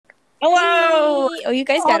Hello. Hey. Oh, you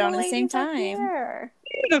guys got on at the same ladies are time. here.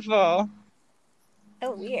 Beautiful.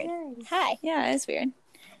 Oh, weird. Nice. Hi. Yeah, it's weird.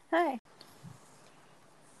 Hi.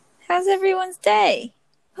 How's everyone's day?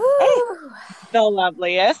 The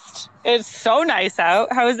loveliest. It's so nice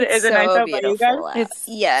out. How is it? Is it nice out by you guys? out. It's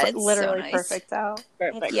It's literally so nice. perfect out.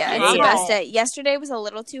 Perfect. Yeah, It's it's the hot. best day. Yesterday was a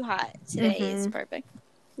little too hot. Today is perfect.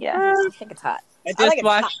 Yeah. I think it's hot. I I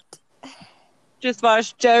like just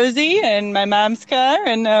washed Josie and my mom's car,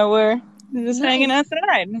 and we're just hanging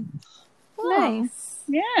outside. Nice.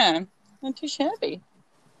 Yeah, not too shabby.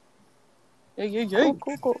 Cool.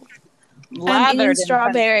 I'm Lathered eating in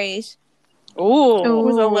strawberries Ooh.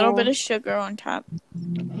 with a little bit of sugar on top.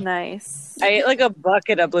 Nice. I ate like a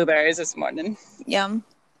bucket of blueberries this morning. Yum.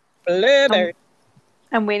 Blueberries.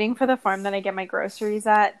 I'm waiting for the farm that I get my groceries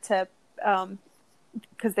at to,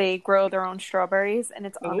 because they grow their own strawberries, and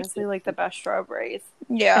it's honestly like the best strawberries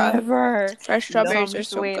Yeah. ever. Fresh So I'm strawberries are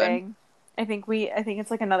just so good. waiting. I think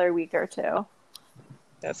it's like another week or two.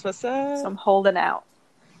 That's what's up. So I'm holding out.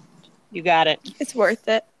 You got it. It's worth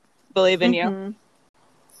it. Believe in you. Mhm.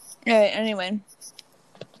 Alright, anyway.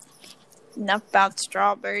 Enough about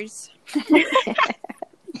strawberries.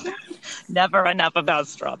 Never enough about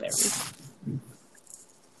strawberries.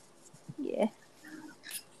 Yeah.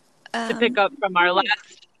 To pick up from our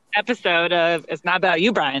last episode of It's Not About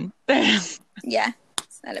You, Brian. Yeah,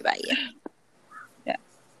 it's not about you. Yeah.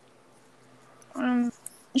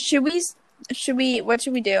 What should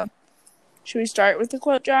we do? Should we start with the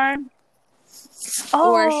quote jar?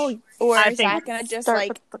 Oh, Or I is think that gonna just start like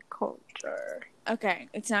with the culture. okay,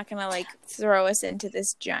 it's not gonna like throw us into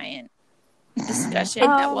this giant discussion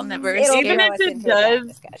that we'll never It'll escape. Even throw if us it into a giant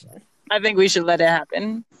does- discussion. I think we should let it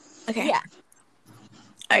happen. Okay. Yeah.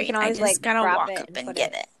 Alright, can I always, just like, gotta drop walk it up and and put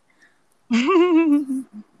get it- it.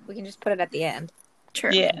 We can just put it at the end.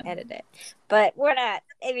 True. Yeah. Edit it. But we're not.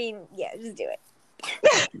 I mean, yeah, just do it.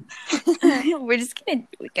 We're just gonna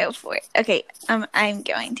go for it. Okay, I'm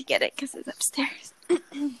going to get it because it's upstairs.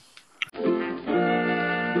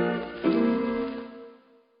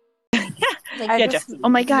 I Getcha. just Oh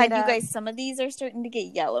my god, made you a- guys, some of these are starting to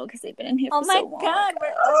get yellow because they've been in here Oh for my so long. god,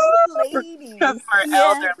 we're old ladies. Because we're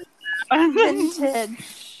Yeah. elderly.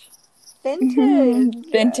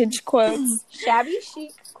 Vintage. Vintage quotes. Shabby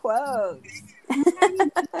chic quotes.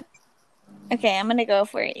 Okay, I'm gonna go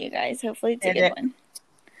for it, you guys. Hopefully it's a Hit good it. one.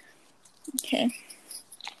 Okay.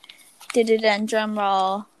 Did it on drum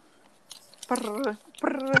roll.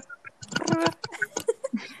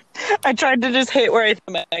 I tried to just hit where I thought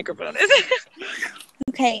my microphone is.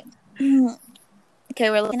 Okay. Okay,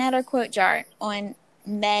 we're looking at our quote jar on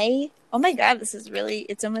May. Oh my god, this is really,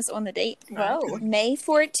 it's almost on the date. Whoa. May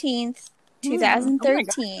 14th,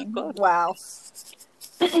 2013. Wow.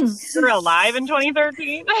 You're alive in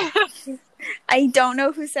 2013? I don't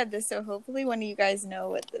know who said this, so hopefully one of you guys know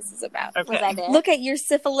what this is about. Okay. Was that it? Look at your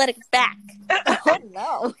syphilitic back. Oh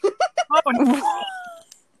no. Oh, no.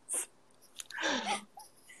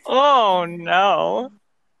 Oh, no.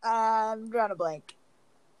 I'm drawing a blank.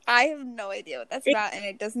 I have no idea what that's about, and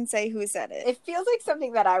it doesn't say who said it. It feels like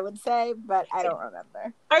something that I would say, but I don't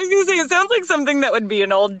remember. I was going to say, it sounds like something that would be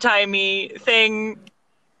an old-timey thing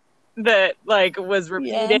that, like, was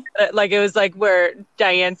repeated. Like, it was, like, where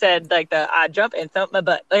Diane said, like, the odd jump and thump my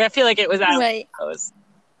butt. Like, I feel like it was out Right. of those.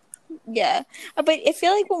 Yeah. But I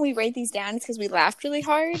feel like when we write these down, it's because we laughed really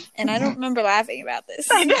hard, and I don't remember laughing about this.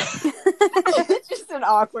 It's just an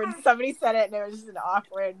awkward. Somebody said it, and it was just an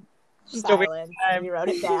awkward Just a weird silence. time. And we wrote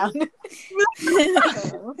it down.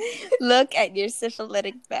 Look at your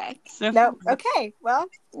syphilitic back. No. Okay. Well.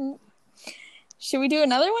 Should we do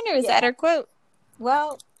another one, or is Yeah. that our quote?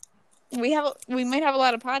 Well. We might have a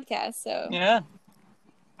lot of podcasts, so Yeah.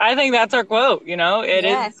 I think that's our quote, you know? It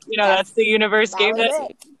is, Yes, you know, that's the universe that gave was us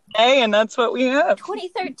it. today, and that's what we have.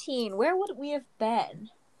 2013. Where would we have been?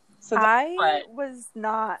 So that's I what? was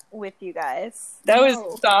not with you guys. That No.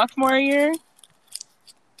 was sophomore year?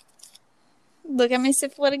 look at my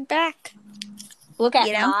syphilitic back. Look at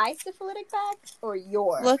You know? my syphilitic back or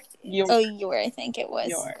your? Look. You- Your, I think it was.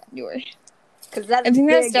 Your. Because that's. I think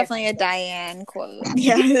that's big definitely a difference. Diane quote.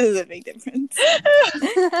 Yeah, this is a big difference.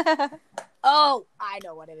 Oh, I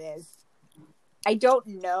know what it is. I don't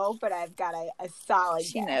know, but I've got a solid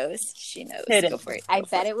She guess. knows. She knows. Hit it. Go for it. I Go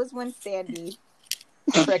for bet it was when Sandy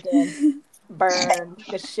frickin' burned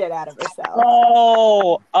the shit out of herself.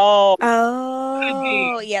 Oh,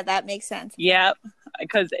 Oh, yeah, that makes sense. yep.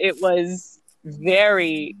 Because it was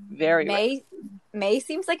very, very. May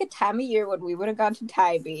seems like a time of year when we would have gone to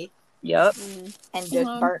Tybee Yep. and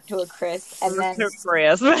just burnt to a crisp. And then,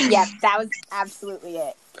 Chris. yeah, that was absolutely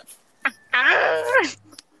it.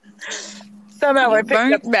 Somehow we're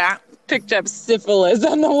picking up. Burnt back. picked up syphilis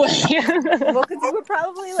on the way. Well, because you were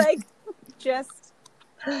probably like just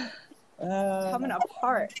coming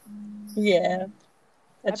apart. Yeah.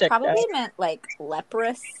 I probably meant like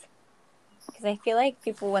leprous. Because I feel like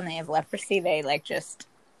people, when they have leprosy, they like just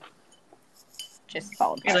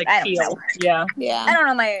fall apart. Like I don't know. Yeah. Yeah. I don't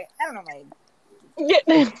know my.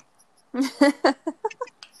 Yeah.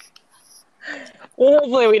 Well,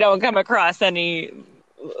 hopefully we don't come across any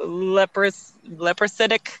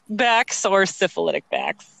leprositic backs or syphilitic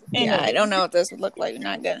backs. Yeah, I don't know what this would look like.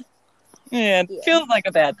 Not good. Yeah, it feels like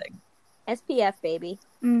a bad thing. SPF, baby.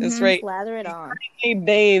 That's right. Slather it on. I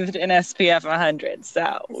bathed in SPF 100,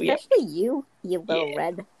 so especially you little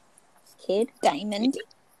red kid. Diamond.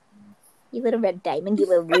 You little red diamond, you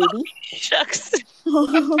little ruby. Shucks.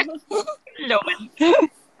 No.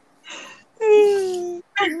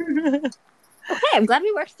 Okay, I'm glad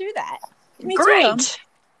we worked through that. Me Great. too.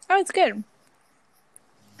 Oh, it's good.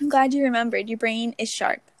 I'm glad you remembered. Your brain is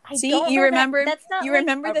sharp. See, you remember. You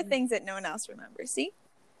remember the things that no one else remembers. See,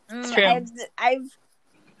 it's true. I've.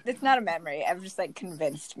 It's not a memory. I've just like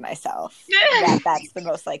convinced myself that that's the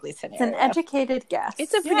most likely scenario. It's an educated guess.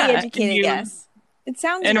 it's a pretty educated guess. It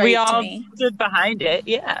sounds and right we to all me. stood behind it.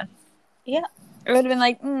 Yeah. Yeah. It would have been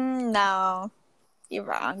like, no, you're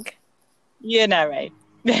wrong. You're not right.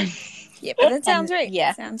 Yeah, but it sounds right.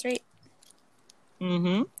 Yeah. It sounds right.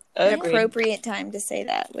 Mm-hmm. An appropriate time to say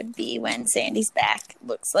that would be when Sandy's back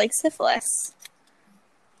looks like syphilis.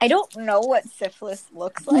 I don't know what syphilis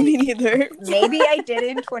looks like. Me neither. Maybe I did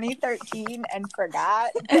in 2013 and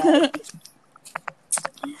forgot. But...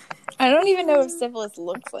 I don't even know if syphilis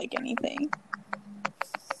looks like anything.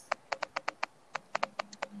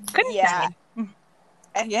 Yeah.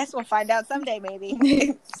 I guess we'll find out someday,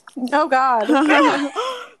 maybe. Oh, God.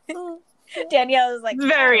 Danielle is like...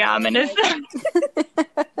 Very ominous.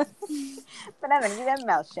 But I'm going to keep that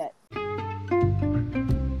mouth shut.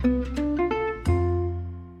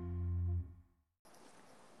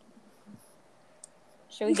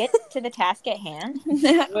 Should we get to the task at hand?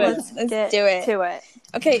 Let's Get do it. to it.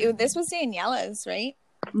 Okay, this was Daniela's, right?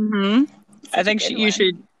 Mm-hmm. I think you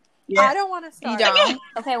should. Yeah. I don't want to start. You don't?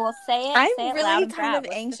 Okay, well, say it. I'm say it really loud and kind proud. of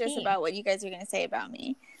What's the anxious theme? about what you guys are going to say about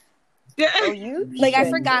me. Oh, you Like, I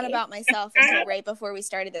should forgot be. about myself until right before we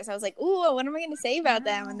started this. I was like, ooh, what am I going to say about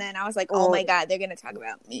them? And then I was like, oh my God, they're going to talk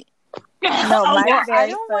about me. No, Oh, my yeah. very I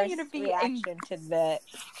don't want first you to be reaction to the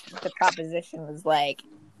proposition was like,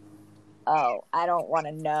 oh, I don't want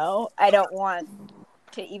to know. I don't want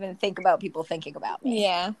to even think about people thinking about me.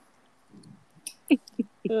 Yeah.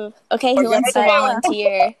 Okay, who wants to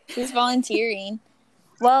volunteer? Who's volunteering?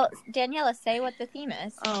 Well, Daniela, say what the theme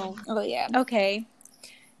is. Oh, yeah. okay.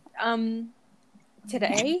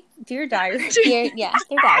 Today, dear diary. Dear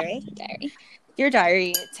diary. Dear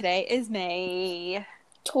diary. Today is May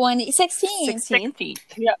 2016. 16th.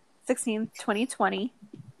 Yeah. 16th, 2020.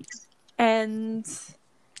 And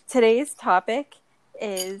today's topic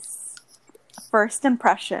is first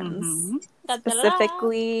impressions,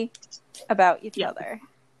 specifically about each other.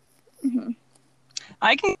 Mm-hmm.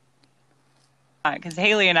 I can, because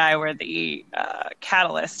Haley and I were the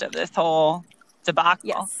catalyst of this whole debacle.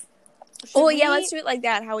 Yes. Let's do it like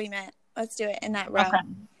that, how we met. Let's do it in that row. Okay.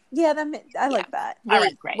 Yeah, I like that. All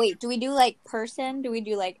right, great. Wait, do we do like person? Do we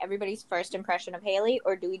do like everybody's first impression of Haley,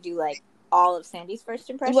 or do we do like all of Sandy's first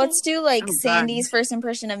impression? Let's do like God. Sandy's first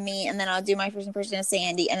impression of me, and then I'll do my first impression of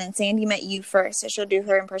Sandy, and then Sandy met you first, so she'll do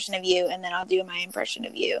her impression of you, and then I'll do my impression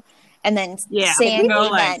of you. And then Sandy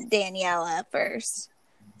met Daniela first.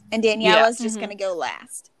 And Daniela's just going to go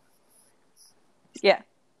last. Yeah.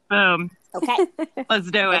 Boom. Okay. Let's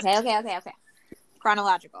do it. Okay.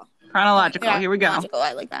 Chronological. Chronological. Here we go. Chronological.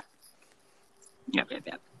 I like that. Yep.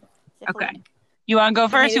 Okay. You want to go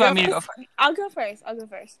first? You want me to go first? I'll go first.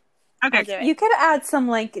 Okay. You could add some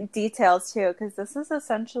like details too, because this is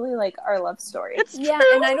essentially like our love story. Yeah,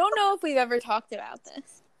 and I don't know if we've ever talked about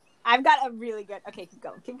this. I've got a really good. Okay, keep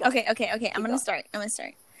going. Okay. I'm gonna start.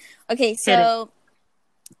 Okay, so,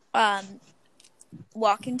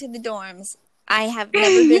 walk into the dorms. I have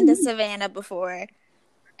never been to Savannah before,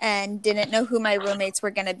 and didn't know who my roommates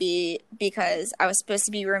were gonna be because I was supposed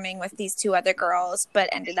to be rooming with these two other girls, but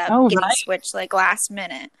ended up getting switched like last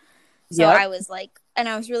minute. So I was like, and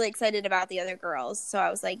I was really excited about the other girls. So I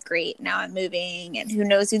was like, great, now I'm moving, and who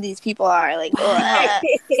knows who these people are? Like,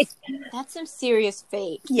 that's some serious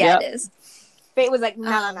fate. Yeah, it is. Fate was like,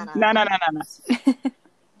 no.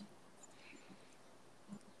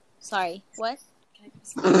 Sorry, what?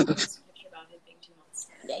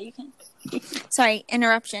 Yeah, you can. Sorry,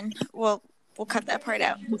 interruption. We'll cut that part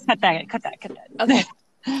out. Cut that. Okay.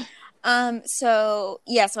 So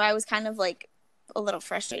I was kind of like, a little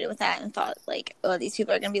frustrated with that and thought like, oh, these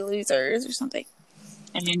people are gonna be losers or something.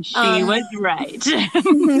 And she was right.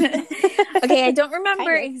 Okay, I don't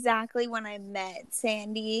remember exactly when I met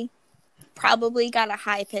Sandy. Probably got a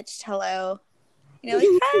high pitched hello, like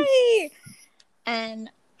hey, and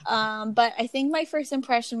but I think my first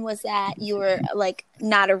impression was that you were like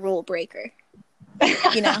not a rule breaker.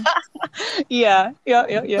 Yeah.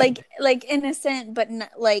 Like innocent, but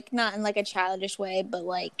not in like a childish way,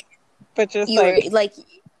 but just you were like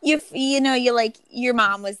you like your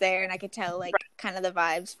mom was there, and I could tell like kind of the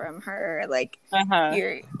vibes from her, like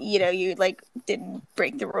you like didn't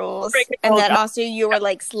break the rules, and that also you were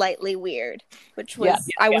like slightly weird, which was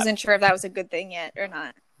I wasn't sure if that was a good thing yet or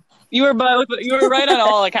not. You were both. You were right on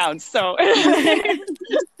all accounts. So,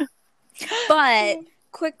 but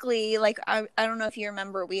quickly, like I don't know if you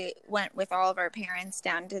remember, we went with all of our parents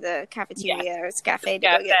down to the cafeteria or cafe to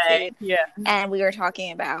go get food. Yeah, and we were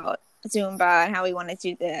talking about Zumba and how we wanted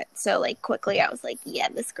to do that. So like quickly I was like, yeah,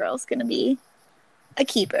 this girl's gonna be a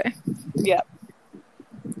keeper. Yeah.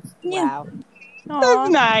 Wow. That's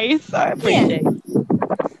nice. I appreciate it.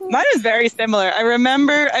 Mine is very similar. I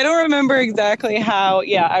don't remember exactly how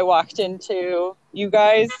I walked into you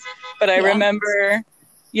guys, but I remember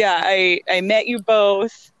I met you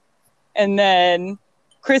both, and then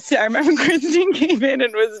I remember Christine came in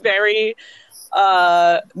and was very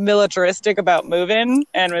militaristic about moving,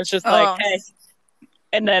 and was just like, hey.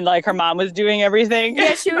 And then like her mom was doing everything.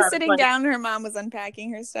 Yeah, she was sitting down, her mom was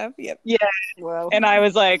unpacking her stuff. Yep. Yeah. Whoa. And I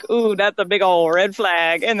was like, ooh, that's a big old red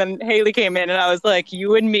flag. And then Haley came in and I was like,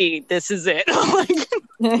 you and me, this is it.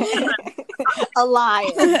 A liar.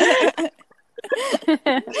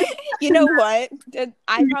 You know what?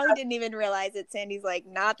 I probably didn't even realize it. Sandy's like,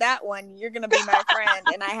 not that one. You're going to be my friend.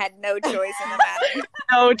 And I had no choice in the matter.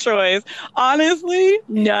 No choice. Honestly,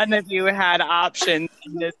 none of you had options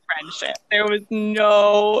in this friendship. There was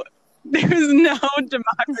no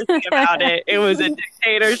democracy about it. It was a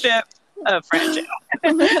dictatorship of friendship.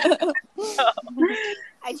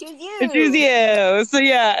 I choose you. I choose you. So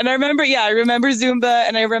and I remember Zumba,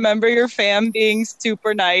 and I remember your fam being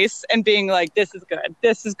super nice and being like, this is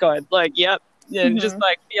good. Like, yep. And just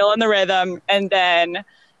like feeling the rhythm. And then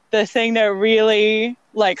the thing that really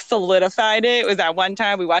like solidified it was that one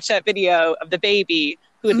time we watched that video of the baby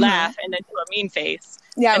who would laugh and then do a mean face.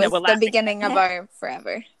 Yeah, it was the beginning of our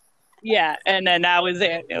forever. Yeah, and then that was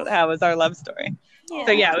it. That was our love story. Yeah.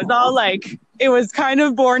 So it was all like, it was kind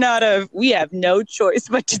of born out of, we have no choice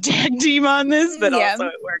but to tag team on this, but also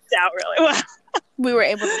it worked out really well. We were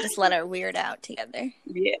able to just let our weird out together.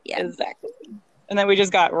 Yeah, exactly. And then we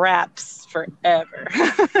just got raps forever.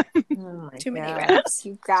 Too many raps.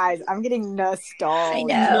 You guys, I'm getting nostalgic. I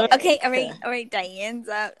know. Okay, all right, Diane's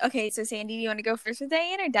up. Okay, so Sandy, do you want to go first with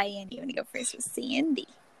Diane, or Diane, do you want to go first with Sandy?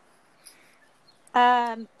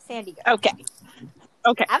 Sandy, go. Okay.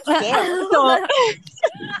 I'm scared. So,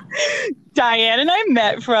 Diane and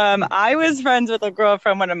I was friends with a girl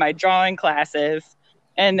from one of my drawing classes,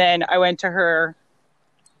 and then I went to her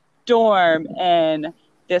dorm, and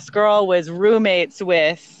this girl was roommates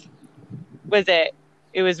with, friends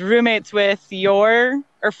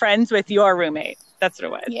with your roommate. That's what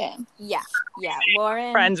it was. Yeah.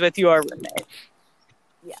 Lauren. Friends with your roommate.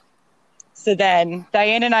 Yeah. So then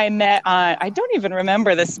Diane and I met on, I don't even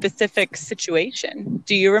remember the specific situation.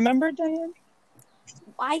 Do you remember, Diane?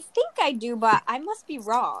 I think I do, but I must be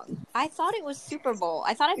wrong. I thought it was Super Bowl.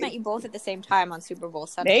 I thought I met you both at the same time on Super Bowl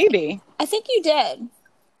Sunday. Maybe. I think you did.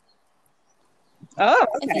 Oh,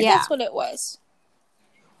 okay. I think that's what it was.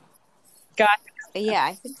 Got it. Yeah,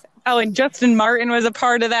 I think so. Oh, and Justin Martin was a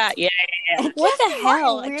part of that. Yeah. What the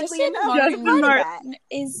hell? Justin Martin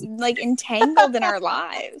is like entangled in our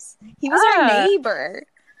lives. He was our neighbor.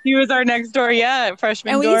 He was our next door,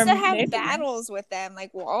 freshman dorm. And we used to have battles with them,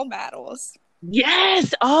 like wall battles.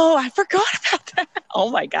 Yes. Oh, I forgot about that.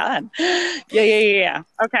 Oh my God. Yeah.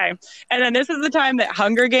 Okay. And then this is the time that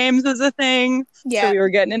Hunger Games was a thing. Yeah. So we were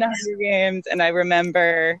getting into Hunger Games, and I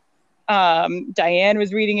remember Diane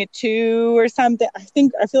was reading it too or something.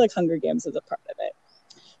 I feel like Hunger Games was a part of it.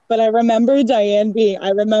 But I remember Diane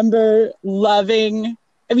loving,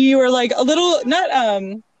 I mean, you were like a little,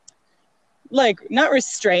 not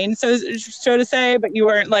restrained, so to say, but you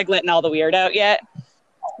weren't like letting all the weird out yet.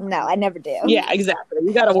 No, I never do. Yeah, exactly.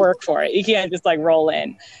 You got to work for it. You can't just like roll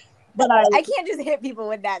in. But I can't just hit people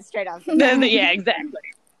with that straight off. Yeah, exactly.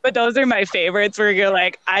 But those are my favorites where you're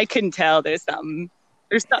like, I can tell there's something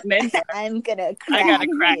in there. I'm gonna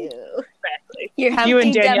crack you. Exactly. You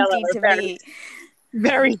and Daniela are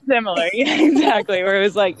very similar. Yeah, exactly. Where it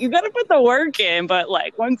was like, you got to put the work in, but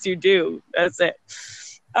like once you do, that's it.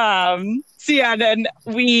 Then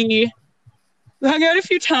hung out a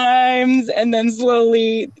few times, and then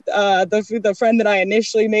slowly the friend that I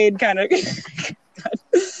initially made kind of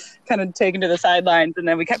taken to the sidelines, and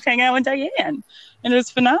then we kept hanging out with Diane, and it was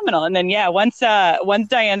phenomenal. And then once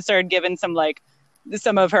Diane started giving some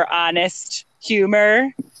of her honest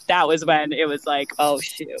humor, that was when it was like, oh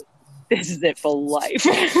shoot, this is it for life.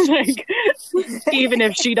 Like, even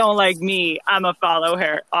if she don't like me, I'ma follow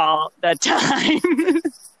her all the time.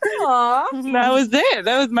 Aww. That was it.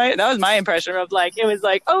 That was my impression of it was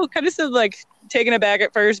like, oh, kind of still taken aback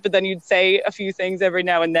at first, but then you'd say a few things every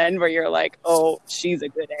now and then where you're like, oh, she's a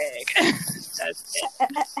good egg. That's it.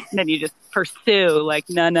 And then you just pursue like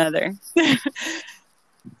none other. That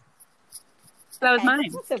was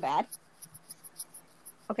mine. Not so bad.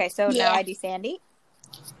 Okay, so now I do Sandy.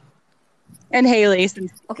 And Haley.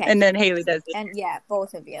 Okay. And then Haley does it. And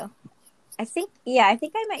both of you. I think I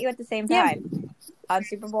met you at the same time on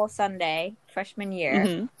Super Bowl Sunday, freshman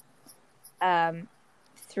year,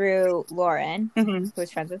 through Lauren, who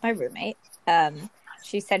was friends with my roommate.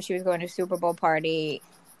 She said she was going to a Super Bowl party,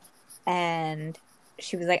 and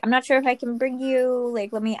she was like, I'm not sure if I can bring you,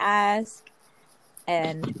 like, let me ask.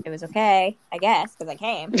 And it was okay, I guess, because I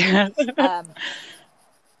came.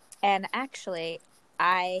 And actually,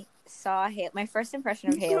 I saw my first impression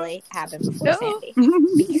of Haley happen before Sandy,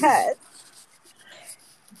 because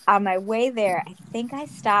on my way there, I think I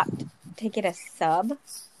stopped to get a sub,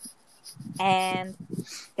 and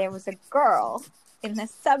there was a girl in the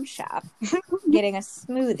sub shop getting a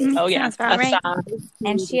smoothie. Oh yeah, sounds about right.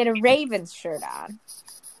 And she had a Ravens shirt on,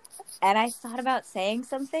 and I thought about saying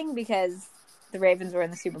something because the Ravens were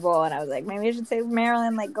in the Super Bowl, and I was like, maybe I should say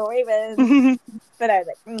Maryland, like, go Ravens. But I was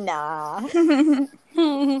like, nah.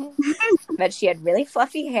 But she had really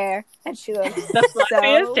fluffy hair, and she looked so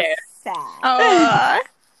sad. Oh,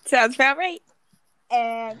 sounds about right.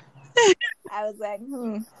 And I was like,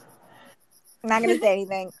 I'm not going to say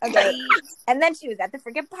anything. Okay. And then she was at the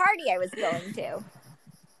freaking party I was going to.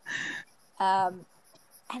 And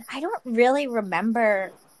I don't really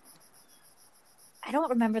remember. I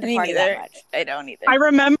don't remember the party that much. I don't either. I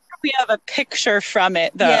remember we have a picture from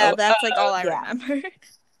it, though. Yeah, that's like all I remember.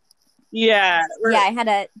 Yeah. I had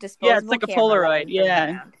a disposable Yeah, it's like a Polaroid.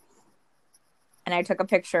 Yeah. And I took a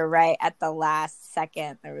picture right at the last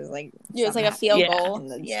second. There was like it was like a field goal in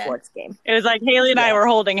the sports game. It was like Haley and I were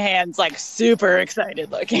holding hands, like super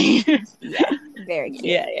excited looking. Very cute.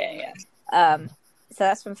 Yeah. So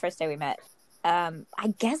that's from the first day we met.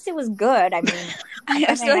 I guess it was good. I mean,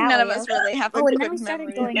 I feel like none of us really have a good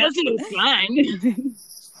memory. Yes, it was fine.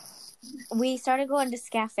 We started going to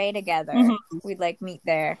Cafe together. We'd like meet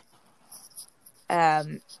there.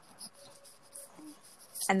 And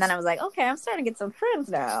then I was like, okay, I'm starting to get some friends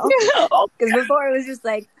now. Because before it was just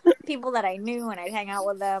like people that I knew and I'd hang out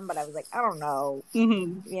with them, but I was like, I don't know,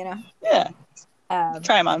 you know? Yeah.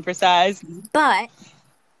 Try them on for size. But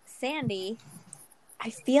Sandy, I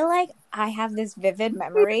feel like I have this vivid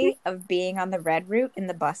memory of being on the red route in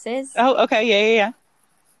the buses. Oh, okay. Yeah.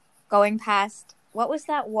 Going past, what was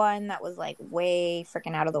that one that was like way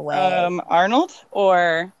freaking out of the way? Arnold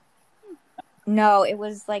or? No, it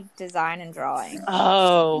was like design and drawing.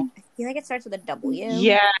 Oh. I feel like it starts with a W.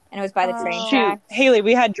 Yeah. And it was by the train track. Haley,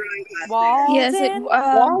 we had drawing class. Yes,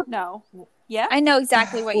 no. Yeah. I know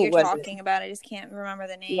exactly what you're talking about. I just can't remember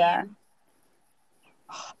the name. Yeah.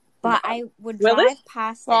 But I would drive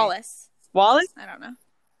past Wallace. Wallace? I don't know.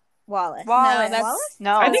 Wallace. No, that's Wallace?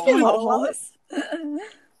 No. I think it's Wallace.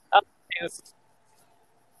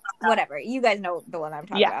 Whatever. You guys know the one I'm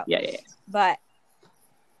talking about. Yeah. But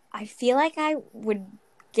I feel like I would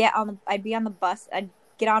I'd be on the bus. I'd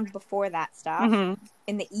get on before that stop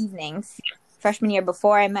in the evenings, freshman year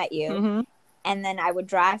before I met you. And then I would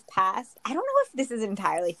drive past. I don't know if this is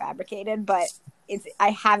entirely fabricated, but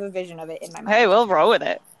I have a vision of it in my mind. Hey, we'll roll with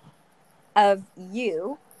it. Of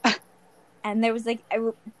you. And there was like,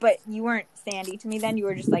 but you weren't Sandy to me then. You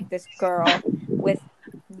were just like this girl with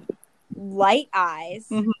light eyes,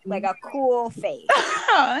 like a cool face.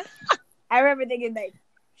 I remember thinking like,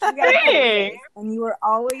 she's got a cool face. And you were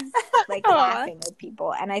always like laughing with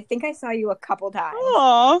people. And I think I saw you a couple times.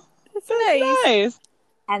 Aw, that's nice.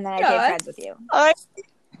 And then I became friends with you.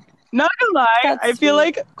 Not gonna lie, I feel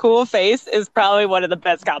like cool face is probably one of the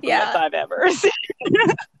best compliments I've ever seen.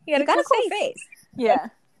 You got a cool face. Yeah.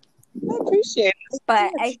 I appreciate it.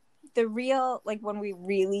 But the real, like, when we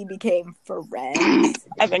really became friends.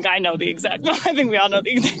 I think I know the exact moment. I think we all know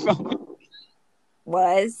the exact moment.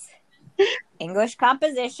 Was English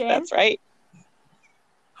composition. That's right.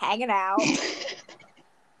 Hanging out.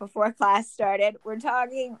 Before class started. We're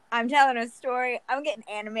talking. I'm telling a story. I'm getting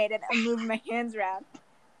animated. I'm moving my hands around.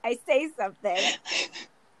 I say something.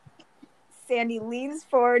 Sandy leans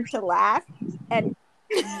forward to laugh, and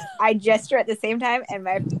I gesture at the same time, and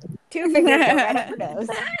my 2 fingers go right up her nose.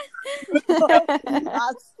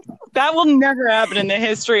 That will never happen in the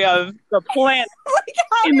history of the planet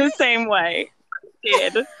in the same way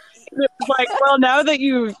it did. It was like, well, now that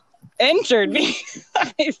you've injured me,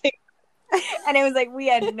 I think. And it was like, we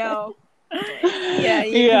had no. Yeah,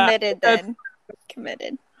 you committed then.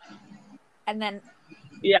 Committed. And then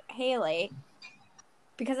Haley,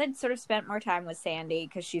 because I'd sort of spent more time with Sandy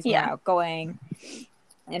because she's more outgoing,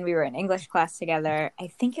 and we were in English class together. I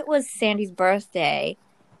think it was Sandy's birthday,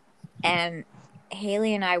 and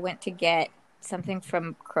Haley and I went to get something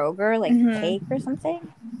from Kroger, like cake or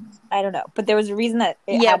something. I don't know, but there was a reason that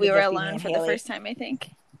we were alone for the first time, I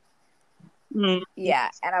think. Yeah,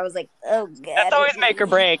 and I was like, oh god, that's always make or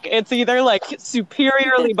break. It's either like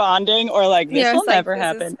superiorly bonding or like this will never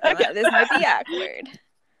happen. This might be awkward.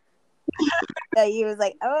 So he was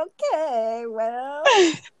like, okay, well,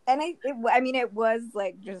 and it was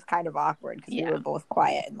like just kind of awkward because we were both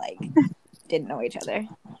quiet and like didn't know each other.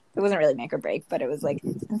 It wasn't really make or break, but it was like,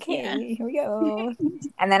 okay, here we go.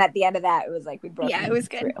 And then at the end of that, it was like we broke. Yeah, it was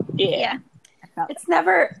good. Through. Yeah. It's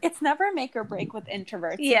never make or break with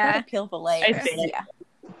introverts. Yeah. You gotta peel the layers. I see. Yeah,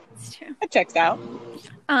 it's true. That checks out.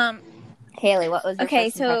 Haley, what was your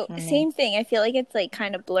first so impression of me? same thing. I feel like it's like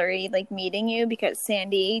kind of blurry, like meeting you because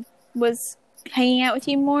Sandy was hanging out with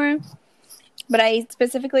you more. But I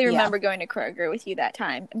specifically remember going to Kroger with you that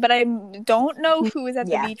time. But I don't know who was at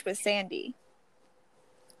the beach with Sandy.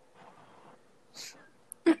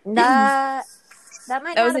 That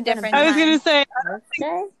was a different I was going to say,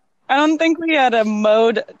 I don't think we had a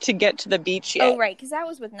mode to get to the beach yet. Oh, right, because that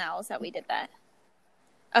was with Nels that we did that.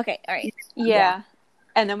 Okay, all right. Yeah.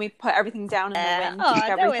 And then we put everything down in the wind, took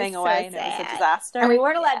everything away, and it was a disaster. And we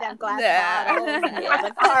weren't allowed to have glass bottles. And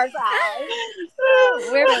the car's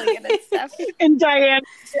We're really good at stuff. And Diane,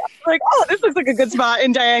 like, oh, this looks like a good spot.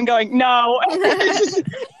 And Diane going, no.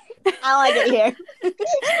 I like it here.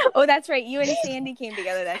 Oh, that's right. You and Sandy came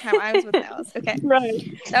together that time. I was with Nels. Okay. Right.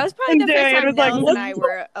 That was probably And the first Diane time was like, Nels and I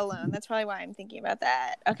were alone. That's probably why I'm thinking about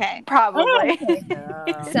that. Okay. Probably.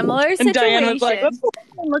 Similar situation. And Diane was like, let's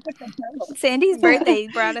look at the title. Sandy's birthday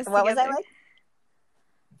brought us What together. was I like?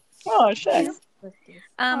 Oh, shit.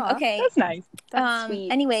 Okay. That's nice. That's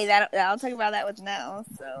sweet. Anyway, I'll talk about that with Nels.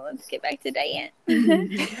 So let's get back to Diane.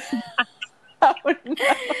 Oh,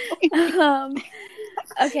 no.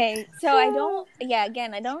 Okay, so I don't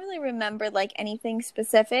really remember like anything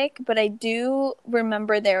specific, but I do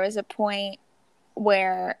remember there was a point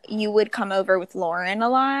where you would come over with Lauren a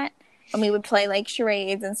lot and we would play like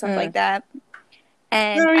charades and stuff like that.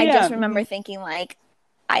 And I just remember thinking like,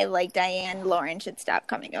 I like Diane, Lauren should stop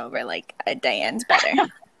coming over, like Diane's better.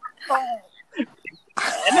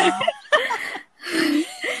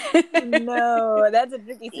 No, that's a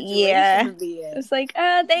tricky situation to be in. It's like,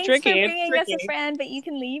 thanks for bringing us a friend, but you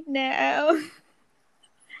can leave now.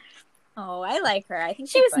 Oh, I like her. I think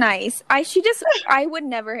she was nice. She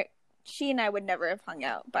and I would never have hung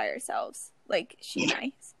out by ourselves. Like, she and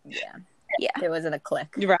I. Yeah. There wasn't a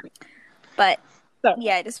click. You're right. But,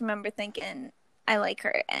 I just remember thinking, I like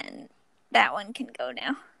her, and that one can go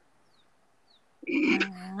now.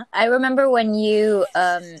 I remember when you,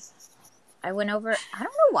 I went over, I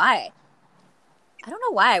don't know why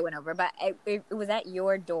I went over, but it was at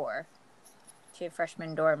your door, to your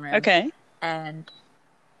freshman dorm room. Okay. And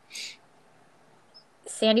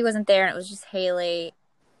Sandy wasn't there, and it was just Haley.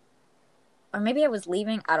 Or maybe I was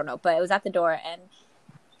leaving, I don't know, but it was at the door, and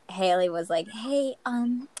Haley was like, hey,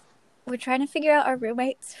 we're trying to figure out our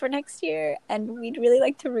roommates for next year, and we'd really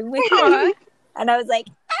like to room with you. And I was like,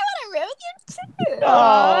 I want to room with you too.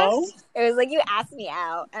 Aww. It was like you asked me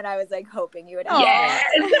out, and I was like hoping you would ask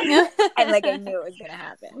me out. And like I knew it was going to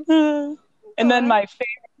happen. And then my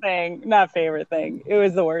not favorite thing, it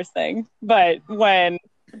was the worst thing, but when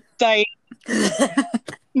Diane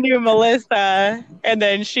knew Melissa, and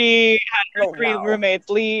then she had her three roommates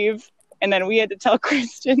leave, and then we had to tell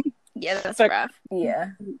Kristen. Yeah, that's rough.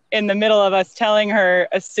 Yeah. In the middle of us telling her,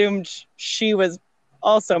 assumed she was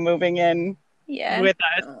also moving in with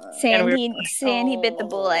us. Sandy bit the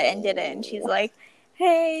bullet and did it, and she's like,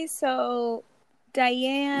 hey, so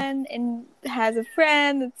Diane has a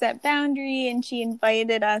friend that's at Boundary, and she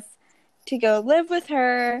invited us to go live with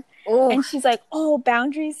her. Ooh. And she's like, oh,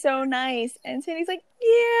 Boundary's so nice. And Sandy's like,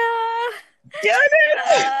 yeah. Yeah,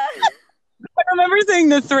 I remember saying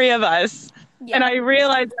the three of us. Yeah. And I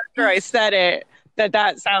realized after I said it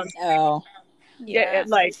that sounds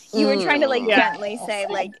like you were trying to like gently say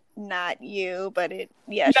like not you, but she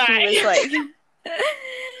was like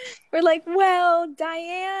we're like, well,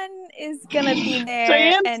 Diane is gonna be there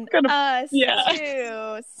Diane's and gonna- us yeah.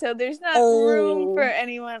 too. So there's not room for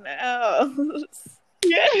anyone else.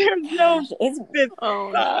 Yeah, no, It's Oh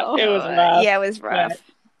no. it was rough. Yeah, it was rough.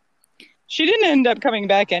 She didn't end up coming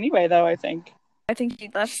back anyway, though, I think. I think she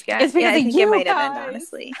left Sky. It's because I of think you it might have been, guys.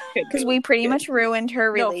 honestly. Because we pretty much ruined her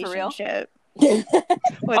No, for real? relationship with her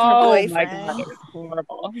Oh boyfriend. my god, it was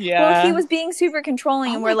horrible. Yeah. Well, he was being super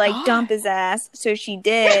controlling, and Oh we're my like, God. dump his ass. So she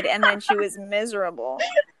did, and then she was miserable.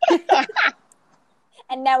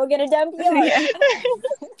 and now we're gonna dump yours.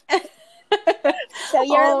 Yeah. So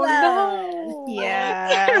you're Oh, alone. no.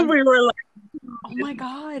 Yeah. We were like, Oh my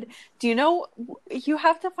god. Do you know you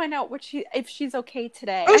have to find out if she's okay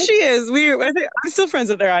today? oh, she is. I'm still friends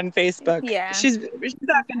with her on Facebook. Yeah. She's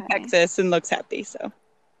back in Texas and looks happy. So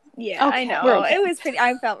Yeah, Okay. I know. We're okay. It was pretty.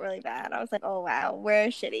 I felt really bad. I was like, oh wow, we're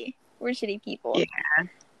shitty. We're shitty people. Yeah.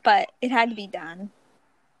 But it had to be done.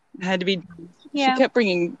 it had to be. Yeah. She kept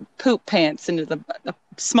bringing poop pants into the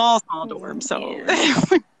small dorm. So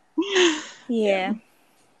Yeah.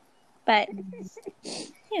 But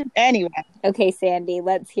anyway, Okay, Sandy,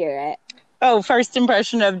 let's hear it. oh, first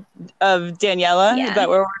impression of Daniela. Yeah. Is that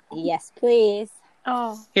where Yes, please.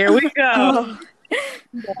 Oh. here we go? oh,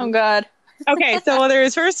 Oh god. Okay, so there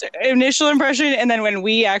was first initial impression, and then when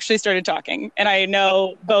we actually started talking, and I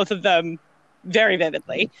know both of them very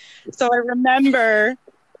vividly. So I remember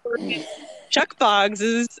Chuck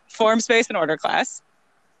Boggs' form, space, and order class.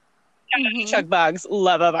 Mhm. Chuck Boggs,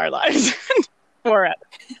 love of our lives, forever.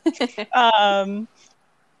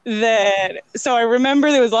 So I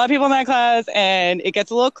remember there was a lot of people in that class, and it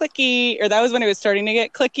gets a little cliquey, or that was when it was starting to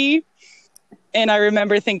get cliquey. And I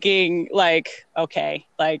remember thinking, like, okay,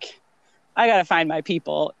 like, I gotta find my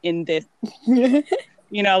people in this.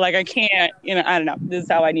 Like, I can't, I don't know. This is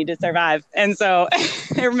how I need to survive. And so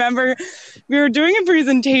I remember we were doing a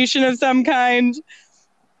presentation of some kind.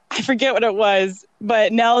 I forget what it was,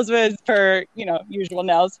 but Nels was, for, usual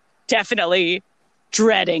Nels, definitely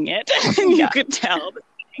dreading it. You could tell.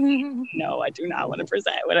 No, I do not want to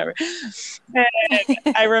present, whatever. And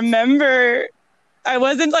I remember I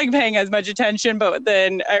wasn't like paying as much attention, but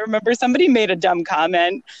then I remember somebody made a dumb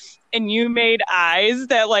comment and you made eyes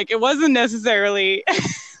that, like, it wasn't necessarily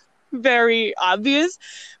very obvious,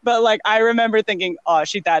 but like I remember thinking, oh,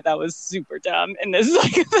 she thought that was super dumb. And this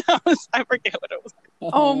I forget what it was.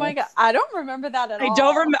 Oh my god. I don't remember that at all.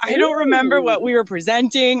 I don't remember what we were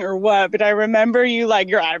presenting or what, but I remember you, like,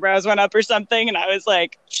 your eyebrows went up or something, and I was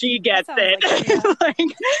like, she gets That it. sounds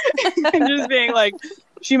Like, and just being like,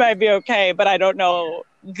 she might be okay, but I don't know.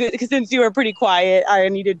 Because since you were pretty quiet, I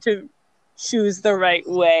needed to choose the right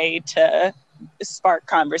way to spark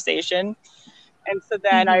conversation. And so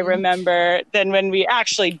then I remember then when we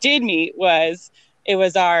actually did meet it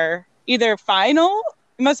was our either final,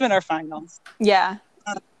 it must have been our finals. Yeah.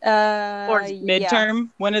 Or midterm, Yeah.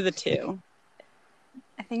 one of the two.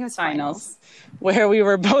 I think it was Finals, where we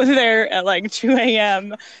were both there at like 2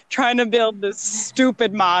 a.m. trying to build this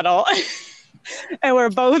stupid model. And we're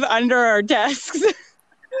both under our desks.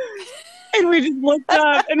 And we just looked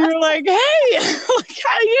up and we're like, hey, like,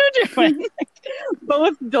 how you doing? Like,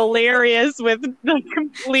 both delirious with the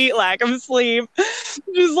complete lack of sleep.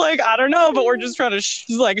 Just like, I don't know, but we're just trying to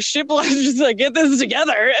just like get this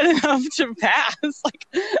together enough to pass. Like,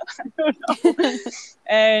 I don't know.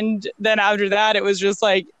 And then after that, it was just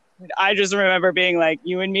like, I just remember being like,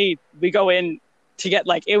 you and me, we go in to get,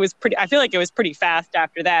 like, it was pretty, I feel like it was pretty fast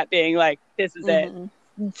after that, being like, this is it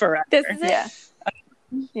forever. this is it. Yeah.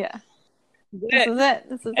 Yeah. This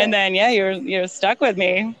is it. And then, yeah, you're stuck with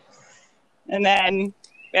me. And then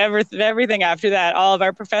everything after that, all of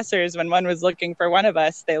our professors, when one was looking for one of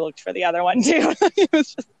us, they looked for the other one too. It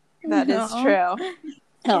was just, that is true.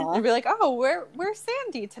 Aw. They'd be like, oh, where's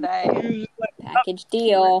Sandy today? Package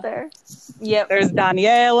deal. Right there. Yep. there's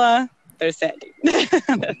Daniela, there's Sandy. That's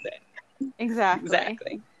it.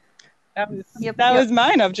 Exactly. That was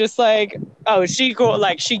mine, of just like, oh, she cool,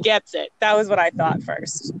 like, she gets it. That was what I thought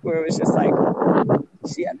first, where it was just like,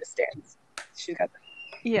 she understands. She got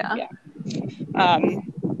Yeah.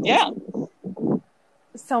 yeah.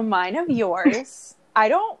 So mine of yours, I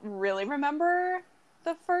don't really remember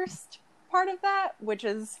the first part of that, which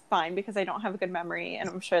is fine because I don't have a good memory and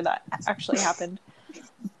I'm sure that actually happened.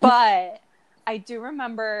 But I do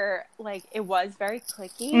remember, like, it was very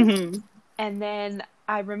cliquey. Mm-hmm. And then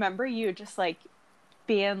I remember you just, like,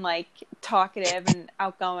 being, like, talkative and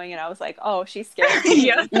outgoing, and I was like, oh, she's scared me.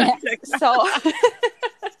 Yeah.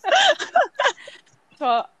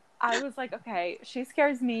 So I was like, okay, she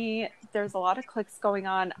scares me. There's a lot of cliques going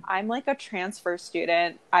on. I'm like a transfer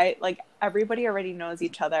student. Everybody already knows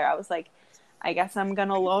each other. I was like, I guess I'm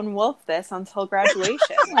gonna lone wolf this until graduation.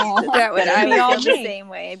 That would I be would all feel the me. same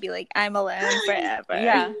way. I'd be like, I'm alone forever.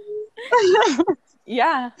 Yeah.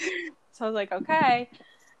 Yeah. So I was like, okay.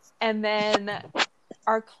 And then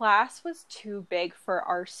our class was too big for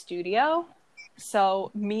our studio.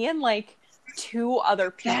 So me and like 2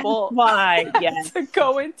 other people Why? had Yes. to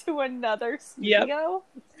go into another studio.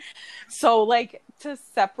 Yep. So like to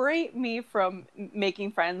separate me from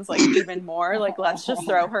making friends like even more, like let's just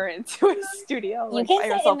throw her into a studio. Like you by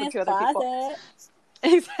can herself sit in with this 2 other people. closet.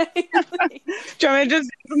 Exactly. Do you want me to just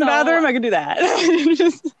in the bathroom? I can do that.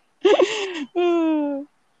 Just...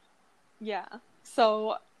 Yeah.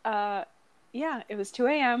 So, yeah, it was 2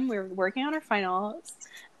 a.m. We were working on our finals,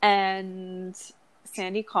 and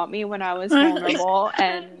Sandy caught me when I was vulnerable,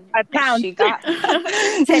 and she got...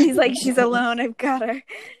 Sandy's like, she's alone. I've got her.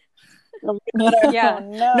 Yeah.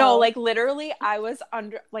 Oh, no, like literally I was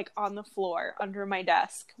on the floor under my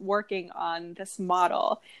desk working on this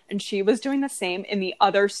model, and she was doing the same in the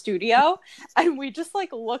other studio, and we just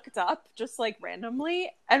like looked up just like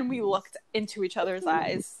randomly, and we looked into each other's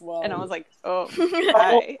eyes. Whoa. And I was like, oh,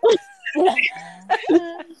 hi.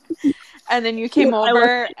 And then you came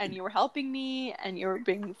over and you were helping me and you were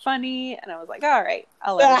being funny, and I was like, all right,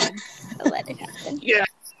 I'll let it in. I'll let it happen. Yeah.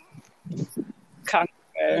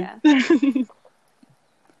 Yeah.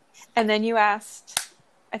 And then I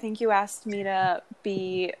think you asked me to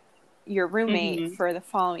be your roommate for the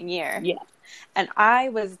following year. Yeah. And I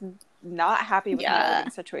was not happy with my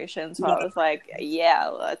living situation, so I was like, yeah,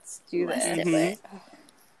 let's do this.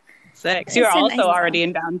 Six. You are also already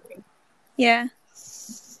in Boundary. Yeah.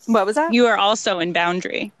 What was that? You are also in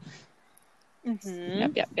Boundary.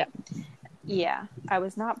 Mm-hmm. Yep. Yeah. I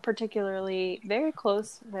was not particularly very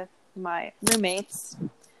close with my roommates,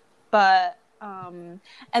 but and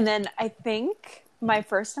then I think my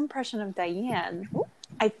first impression of Diane,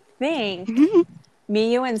 I think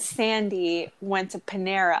me, you, and Sandy went to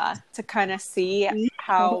Panera to kind of see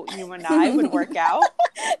how you and I would work out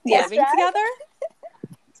living together.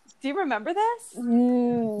 Do you remember this?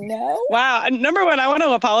 No. Wow. Number one, I want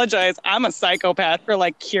to apologize. I'm a psychopath for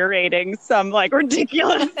like curating some like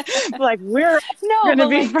ridiculous, like we're gonna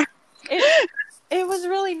be. Like, it was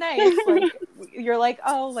really nice. Like you're like,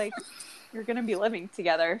 oh, like you're gonna be living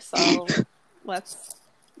together, so let's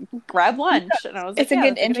grab lunch. And I was like, it's a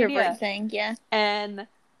good introvert thing, yeah.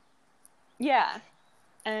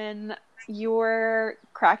 And you were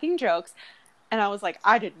cracking jokes, and I was like,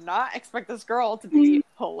 I did not expect this girl to be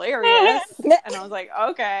hilarious. And I was like,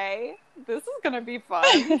 okay, this is gonna be fun.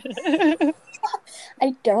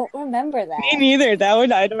 I don't remember that. Me neither. That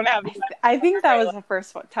one I don't have. I think that was the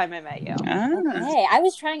first time I met you. Okay, I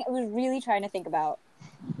was really trying to think about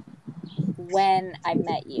when I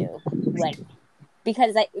met you, like,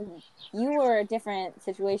 because you were a different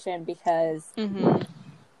situation because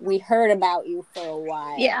we heard about you for a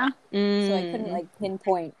while. Yeah. So I couldn't like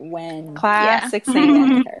pinpoint when. Classic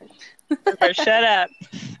Sam. Shut up.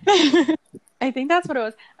 I think that's what it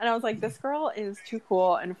was. And I was like, this girl is too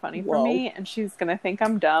cool and funny for me, and she's going to think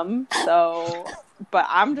I'm dumb. So, but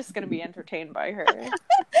I'm just going to be entertained by her.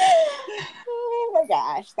 Oh my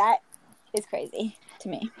gosh. That is crazy to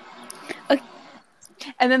me. Okay.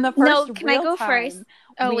 And then the first can I go first?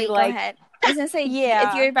 Oh, wait, go ahead. I was going to say,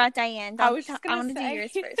 if you're about Diane, I want to do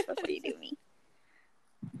yours first before you do me.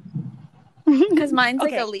 Because mine's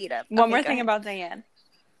like a lead up. One more thing about Diane.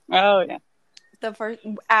 Oh, yeah.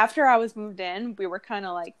 After I was moved in, we were kind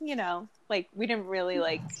of like, like we didn't really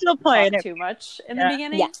like still playing talk too much in the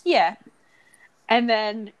beginning. Yeah. And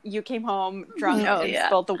then you came home drunk and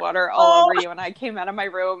spilled the water all over you, and I came out of my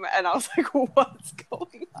room and I was like, what's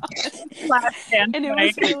going on? And it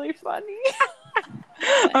was really funny.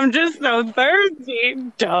 I'm just so thirsty.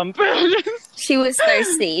 Dump. She was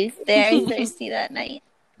thirsty. Very thirsty that night.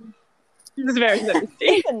 She was very thirsty.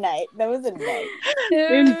 That was a night. That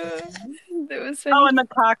was funny. Oh, and the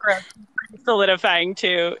cockroach solidifying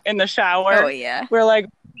too in the shower. Oh, yeah. We're like,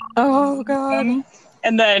 oh, God.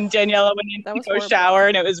 And then Daniela went into a shower,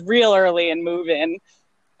 and it was real early and move in.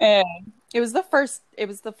 And it was the first day.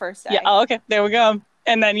 Yeah. Oh, okay. There we go.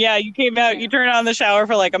 And then, you came out, you turned on the shower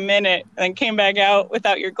for like a minute, and then came back out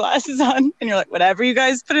without your glasses on. And you're like, whatever you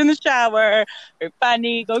guys put in the shower, you're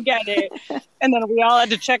funny, go get it. And then we all had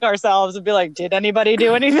to check ourselves and be like, did anybody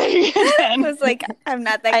do anything? And I was like, I'm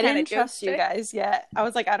not that kind of I didn't trust you guys yet. I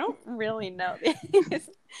was like, I don't really know these.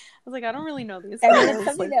 I was like, I don't really know these. I mean, it's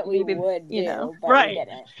something that we would do, but right. we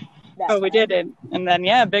didn't. But we didn't. And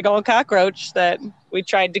then, big old cockroach that we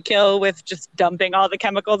tried to kill with just dumping all the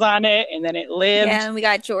chemicals on it, and then it lived. Yeah, and we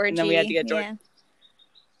got Georgie. And then we had to get Georgie.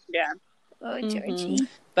 Yeah. Oh, Georgie.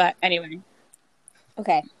 But anyway.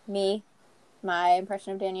 Okay, me. my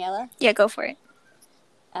impression of Daniela? Yeah, go for it.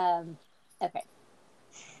 Okay.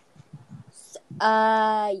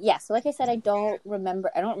 Yeah, so like I said, I don't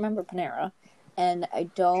remember Panera, and I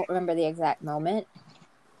don't remember the exact moment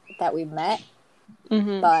that we met,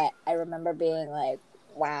 but I remember being like,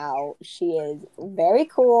 wow, she is very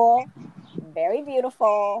cool, very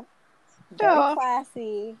beautiful, very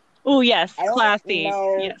classy. Oh, yes. I don't Classy.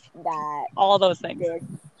 know Yes. that All those things.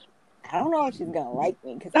 I don't know if she's gonna like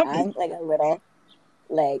me because I'm like a little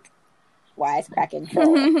like wisecracking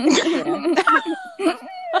troll, you know.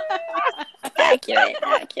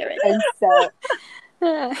 Accurate. And so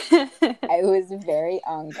I was very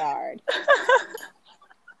on guard.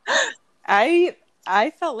 I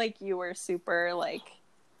felt like you were super like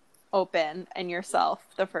open and yourself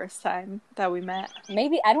the first time that we met.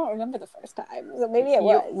 Maybe I don't remember the first time, so maybe it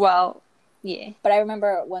was. Well, yeah. But I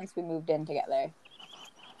remember once we moved in together,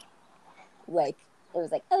 like it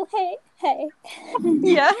was like, oh hey.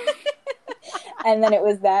 Yeah. And then it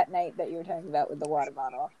was that night that you were talking about with the water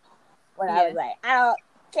bottle, when I was like, I don't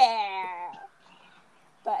care.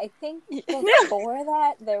 But I think before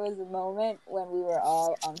that, there was a moment when we were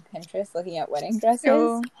all on Pinterest looking at wedding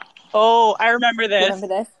dresses. Oh, I remember this. You remember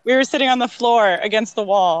this? We were sitting on the floor against the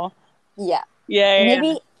wall. Yeah. Yeah.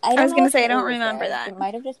 Maybe I was gonna say I don't remember that. It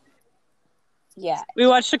might have just. Yeah. We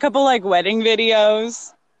watched a couple like wedding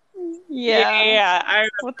videos. Yeah.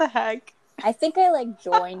 What the heck? I think I like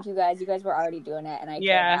joined you guys. You guys were already doing it, and I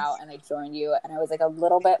came out and I joined you, and I was like a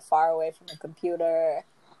little bit far away from the computer,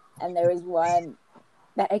 and there was one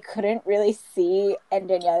that I couldn't really see, and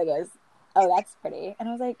Daniela goes, "Oh, that's pretty," and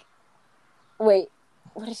I was like, "Wait,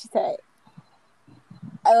 what did she say?"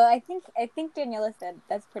 Oh, I think Daniela said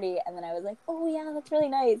that's pretty, and then I was like, "Oh yeah, that's really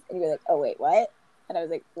nice," and you were like, "Oh wait, what?" And I was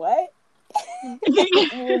like, "What?" You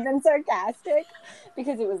were been sarcastic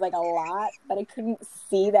because it was like a lot, but I couldn't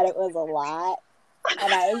see that it was a lot,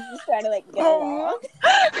 and I was just trying to like get along.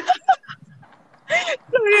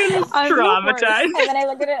 I'm traumatized. And then I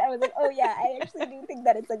looked at it, I was like, "Oh yeah, I actually do think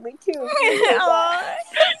that it's ugly too."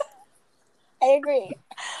 I agree.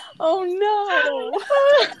 Oh no,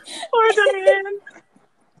 poor Diane.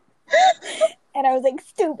 And I was like,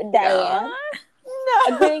 "Stupid Diane."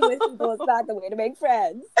 No. Agreeing with people is not the way to make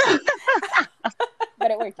friends.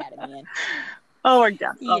 But it worked out in the end. Oh, worked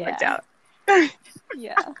out. All worked out.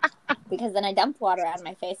 Yeah. Because then I dumped water on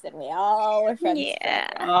my face and we all were friends. Yeah.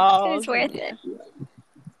 Oh, it was worth it.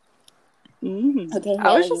 Mm-hmm. Okay,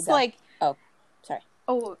 I was just like, oh, sorry.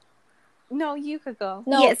 Oh, no, you could go.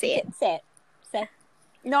 No, yeah, say it. Say it.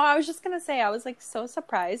 No, I was just going to say, I was like so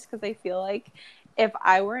surprised because I feel like if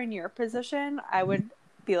I were in your position, I would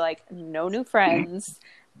be like, no new friends.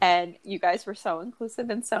 And you guys were so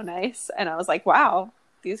inclusive and so nice. And I was like, wow,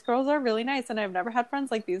 these girls are really nice. And I've never had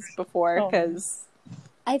friends like these before because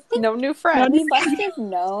I think no new friends. We must have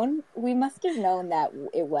known that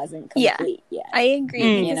it wasn't complete yet. I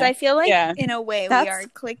agree because I feel like in a way we are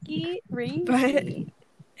cliquey, but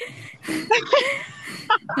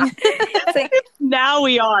it's like, now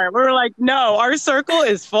we are. We're like, no, our circle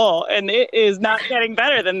is full and it is not getting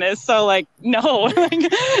better than this. So like, no.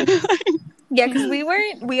 Yeah, because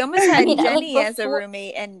we almost had Jenny as a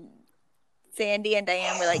roommate, and Sandy and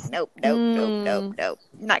Diane were like, nope,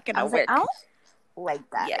 not gonna work. Like, I don't like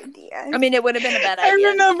that idea. I mean, it would have been a bad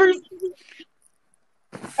idea.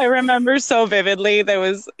 I remember so vividly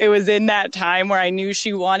it was in that time where I knew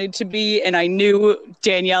she wanted to be, and I knew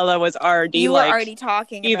Daniela was already you were already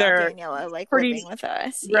talking about Daniela like living with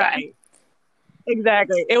us, right?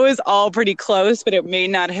 Exactly. It was all pretty close, but it may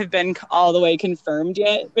not have been all the way confirmed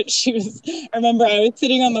yet. But I remember I was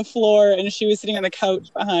sitting on the floor and she was sitting on the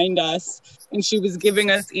couch behind us and she was giving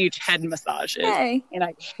us each head massages. Hey. And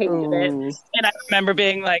I hated it. And I remember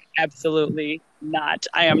being like, absolutely not.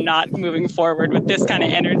 I am not moving forward with this kind of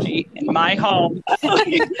energy in my home.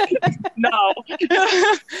 No.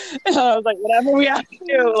 And I was like, whatever we have to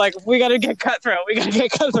do, like, we got to get cutthroat.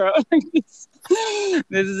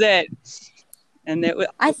 This is it. And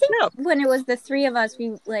I think when it was the three of us,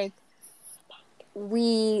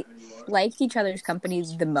 we liked each other's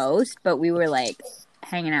companies the most, but we were like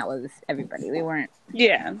hanging out with everybody. We weren't.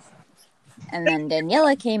 Yeah. And then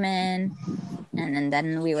Daniela came in, and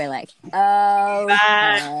then we were like, oh,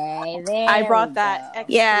 okay, I brought that.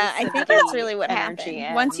 Yeah, I think that's really what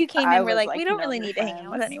happened. Once you came in, we're like, we don't really need to friends. hang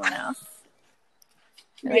out with anyone else.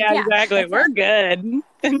 Yeah, exactly. We're good.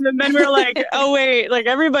 And then we're like, oh, wait, like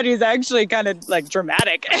everybody's actually kind of like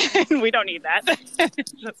dramatic and we don't need that.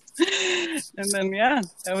 And then,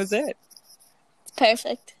 that was it.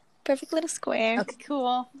 Perfect. Perfect little square. Okay,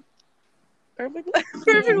 cool. Perfect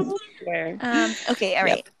little square. Okay, all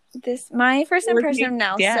right. My first impression of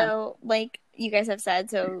Nels. Yeah. So, like you guys have said,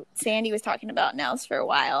 so Sandy was talking about Nels for a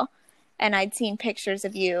while, and I'd seen pictures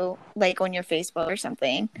of you like on your Facebook or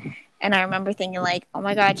something, and I remember thinking like, oh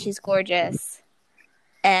my god, she's gorgeous.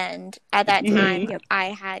 And at that time, I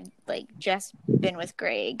had like just been with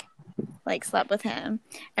Greg, like slept with him,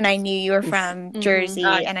 and I knew you were from Jersey,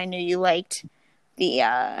 and I knew you liked the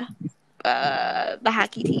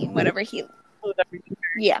hockey team, whatever he.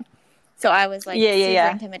 Yeah. So I was like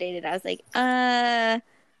super intimidated. I was like,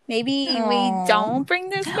 maybe we don't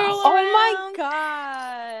bring this girl around. Oh my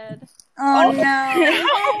god. Oh no.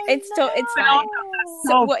 It's fine.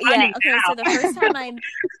 So what? Yeah. Okay. So the first time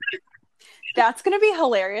that's gonna be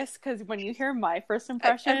hilarious because when you hear my first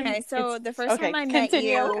impression. Okay. So the first time I met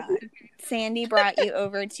you, Sandy brought you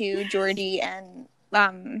over to Georgie and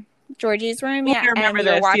Georgie's room. Yeah, and we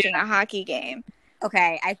were watching a hockey game.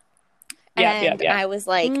 Okay. I was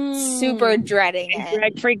like super dreading it.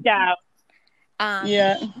 Greg freaked out.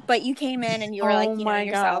 But you came in and you were like,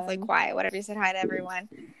 yourself, like quiet, whatever. You said hi to everyone.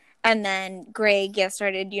 And then Greg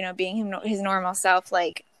started, being his normal self,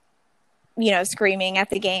 like, screaming at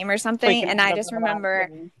the game or something. And I just remember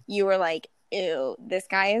you were like, ew, this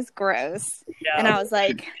guy is gross. Yeah. And I was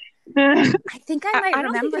like, I think I might I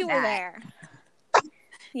don't remember think you that. were there.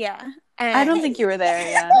 Yeah. And I don't think you were there,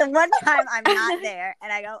 yeah. The one time I'm not there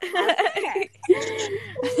and I go, okay.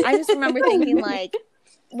 I just remember thinking like,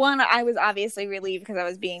 one, I was obviously relieved because I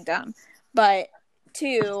was being dumb. But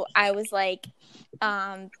two, I was like,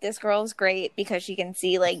 this girl's great because she can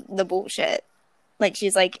see like the bullshit. Like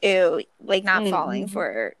she's like, ew, like not falling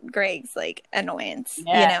for Greg's like annoyance,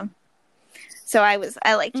 So I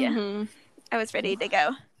liked you. I was ready to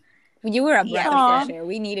go. You were a breath of fresh air.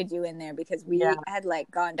 We needed you in there because we had like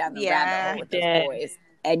gone down the rabbit hole with those boys,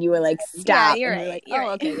 and you were like, "Stop!" Yeah, you're right. Oh,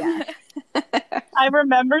 okay, yeah. I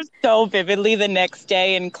remember so vividly the next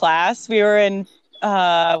day in class. We were in,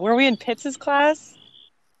 were we in Pitts's class?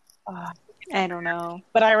 I don't know,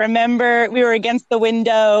 but I remember we were against the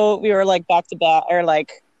window. We were like back to back, or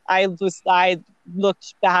like I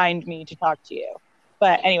looked behind me to talk to you.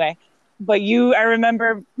 But anyway, I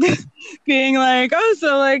remember being like, oh,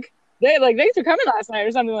 so like. Thanks for coming last night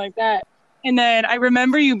or something like that. And then I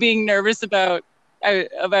remember you being nervous about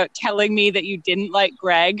telling me that you didn't like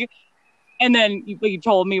Greg. And then you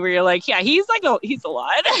told me where you're like, yeah, he's a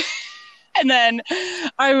lot. And then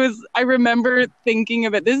I remember thinking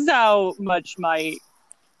about this is how much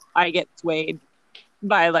I get swayed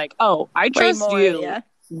by like, oh, I trust you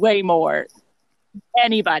way more.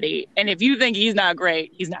 Anybody, and if you think he's not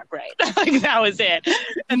great, he's not great. Like that was it,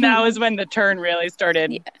 and that was when the turn really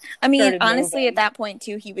started. Yeah. I mean, honestly, at that point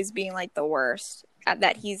too, he was being like the worst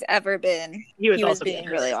that he's ever been. He was being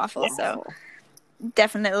really awful. Yeah. So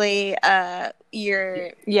definitely,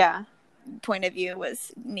 your point of view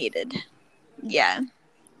was needed. Yeah,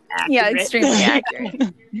 accurate. Extremely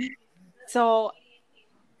accurate. So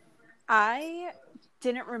I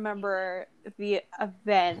didn't remember the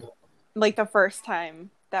event. Like the first time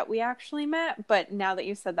that we actually met, but now that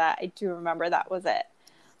you said that, I do remember that was it.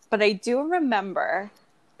 But I do remember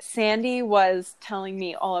Sandy was telling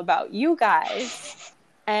me all about you guys,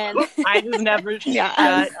 and I just never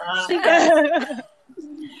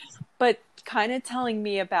but kind of telling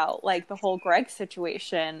me about like the whole Greg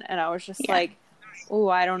situation, and I was just like, oh,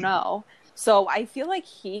 I don't know. So I feel like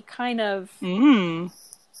he kind of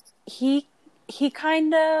he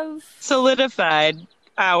kind of solidified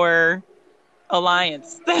our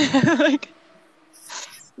alliance.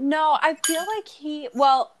 No, I feel like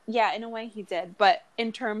in a way he did, but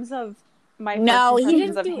in terms of my first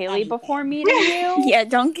impressions of Haley before meeting you,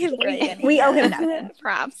 don't give Greg we owe him nothing.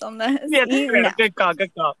 Props on this. Yeah, good call.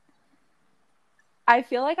 I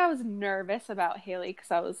feel like I was nervous about Haley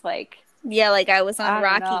because I was like, like I was on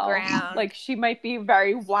rocky ground. Like she might be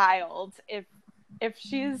very wild if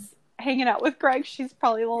she's hanging out with Greg, she's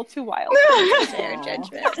probably a little too wild for their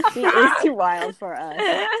judgment. She is too wild for us.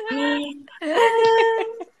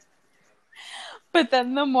 But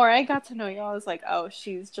then the more I got to know you, I was like, oh,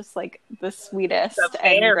 she's just like the sweetest,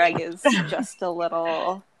 and Greg is just a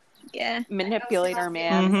little manipulator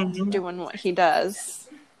man doing what he does.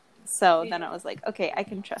 So then I was like, okay, I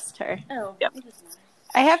can trust her. Oh, yep.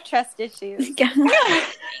 I have trust issues.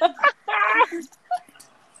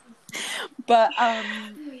 But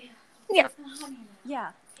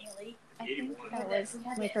yeah. I think that was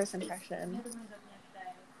my first impression.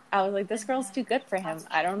 I was like, this girl's too good for him.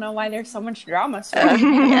 I don't know why there's so much drama.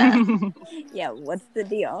 Yeah, what's the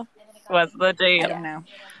deal? I don't know.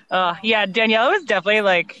 Danielle was definitely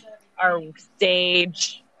like our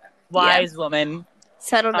stage wise woman.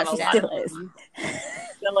 Settled us down. Still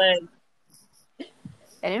is.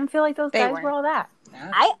 I didn't feel like those They guys weren't. were all that.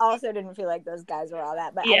 I also didn't feel like those guys were all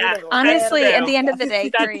that, but Yeah. I think they were Honestly, That's at true. the end of the day,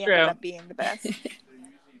 That's Curry true. ended up being the best.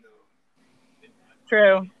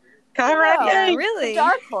 True. Correct. No. Yeah, The really.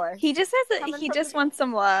 dark horse. He just has Coming he from just the- wants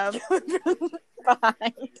some love.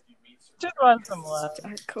 Behind. Just want some love.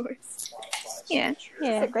 Of course. Yeah,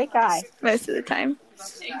 He's a great guy. most of the time.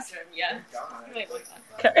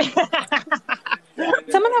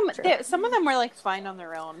 Some of them were like fine on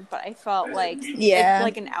their own, but I felt like Yeah.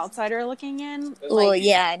 like an outsider looking in. Well, Like,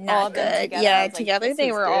 yeah, all not of them good. together, I Yeah, was like, together this they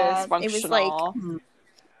is were all. It was like dysfunctional.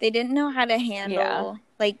 they didn't know how to handle.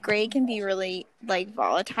 Like Greg can be really like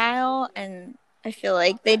volatile, and I feel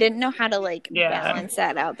like they didn't know how to like Yeah. balance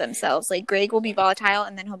that out themselves. Like Greg will be volatile,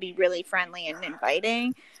 and then he'll be really friendly and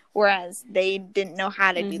inviting. Whereas they didn't know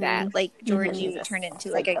how to do that. Like Georgie turned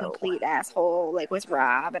into like a complete asshole, like with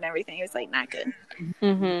Rob and everything. It was like not good.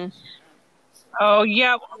 Mm-hmm. Oh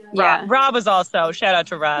yeah. Yeah. Rob was also, shout out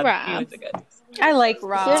to Rob. Rob. He was a good. I like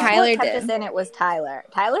Rob. Here's Tyler what kept did. us in it was Tyler.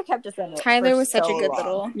 Tyler kept us in it. Tyler for was such so a good long.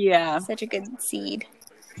 little, Yeah. such a good seed.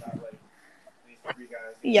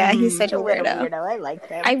 Yeah, he's such a Little weirdo. weirdo. I liked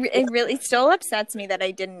him. It really still upsets me that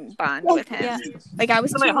I didn't bond with him. Yeah. Like I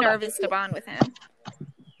was Wait, too hold on. nervous to bond with him.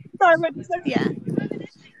 Sorry, what did you say? Yeah.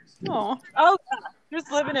 Oh. Oh, yeah.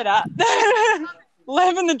 Just living it up.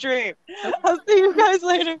 Living the dream. I'll see you guys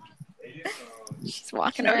later. She's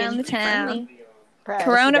walking around the town. Surprise,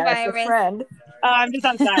 Coronavirus. you got us a friend. I'm just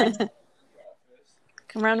outside.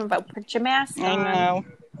 Come around about put your mask on. I know.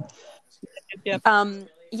 Yep.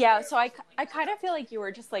 Yeah, so I kind of feel like you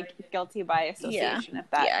were just like guilty by association if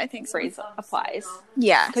that I think so. phrase applies.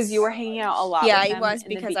 Yeah. Because you were hanging out a lot. Yeah, with it them was in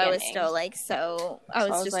the because I was beginning. still like so. I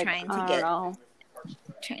was just like, trying I to don't get know.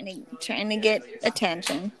 trying to get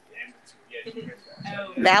attention,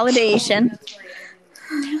 validation.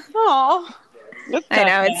 Oh, I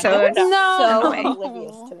know it's so no. So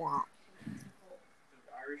oblivious to that.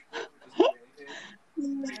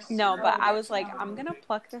 No, but I was like, I'm gonna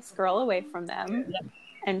pluck this girl away from them,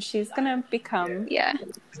 and she's gonna become Yeah.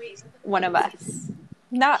 one of us.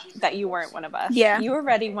 Not that you weren't one of us. Yeah. You were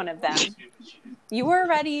already one of them. You were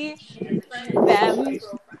already them,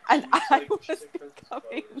 and I was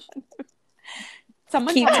becoming one of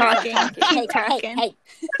someone. Keep talking. Hey, Keep talking. hey.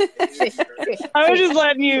 Shush, shush, I was just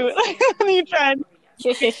letting you try.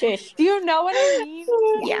 shush, shush, shush. Do you know what I mean?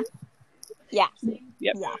 Yeah. Yeah.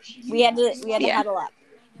 Yep. Yeah. We had to Yeah. huddle up.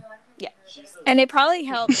 And it probably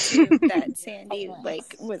helped too that Sandy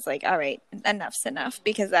like was like, all right, enough's enough,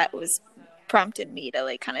 because that was prompted me to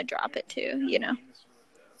like kind of drop it too, you know.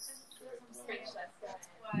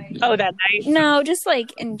 Oh, that night. No, just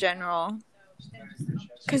like in general,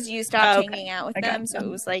 because you stopped Okay. hanging out with I got them, so you. it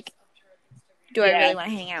was like, do I Yeah. really want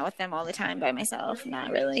to hang out with them all the time by myself?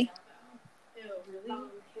 Not really.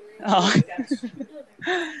 Oh.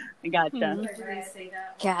 I gotcha.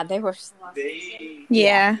 God, they were.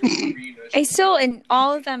 Yeah. I still, and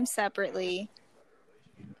all of them separately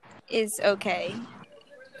is okay,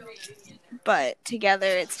 but together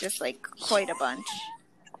it's just like quite a bunch.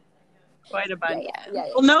 Quite a bunch. Yeah.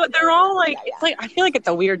 Well, no, they're all like, it's like, I feel like it's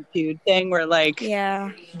a weird dude thing where like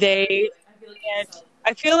Yeah. they can't,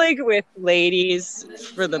 I feel like with ladies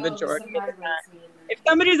for the majority of the time, if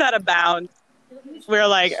somebody's out of bounds, we're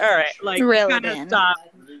like, all right, like Reel it kind of in. stop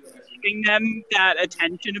giving them that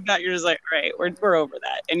attention about. You're just like, all right, we're over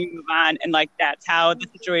that, and you move on, and like that's how the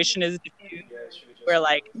situation is diffused. Where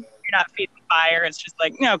like you're not feeding the fire, it's just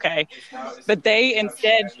like okay, but they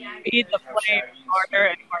instead feed the flame harder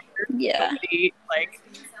and harder. Yeah. Nobody, like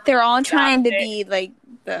They're all trying to it. be like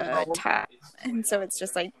the top, and so it's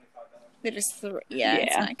just like they're just it's Yeah.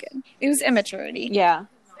 not good. It was immaturity. Yeah.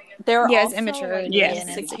 There Yes, also, immaturity like, Yes.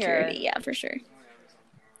 and insecurity. Yeah, for sure.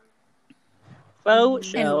 faux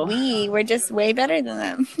show. And we were just way better than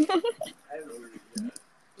them.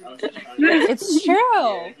 It's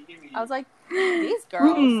true. I was like, these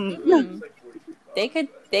girls, they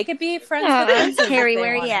could be friends Aw, with us. if Harry, they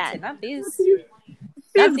where you wanted at? to. Not these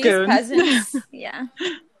goons. peasants. Yeah.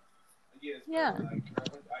 Yeah.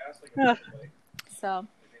 So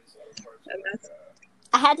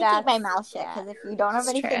I had to keep my mouth shut because if you don't have It's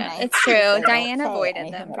anything true. nice, It's true. you don't Diane say avoided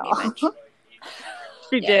anything them at pretty all. much.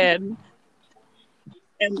 She Yeah. did,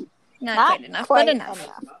 and Not Not quite enough, quite but enough.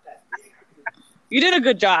 you did a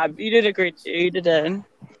good job. You did a great. You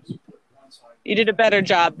did a better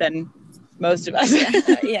job than most of us.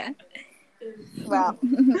 Yeah. Well,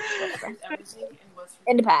 whatever.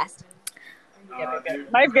 In the past.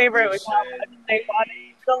 My favorite was how they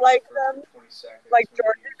wanted to like them, like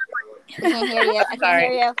Jordan. I can't hear you. I can't Sorry.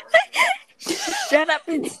 hear you. Shut up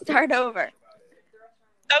and start over.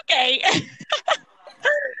 Okay.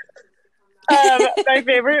 My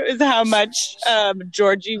favorite is how much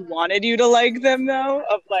Georgie wanted you to like them, though.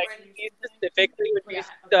 Of like, he specifically would be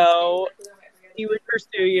so. He would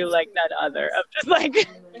pursue you like none other. Of just like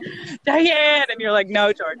Diane, and you're like,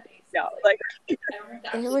 no, Georgie, no. Like,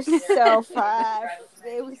 It was so fun.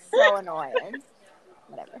 It was so annoying.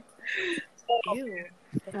 Whatever. Ew.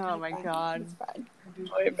 Oh my god. It's fine.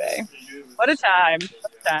 boy, bae. What a time!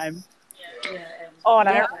 What a time! Oh, and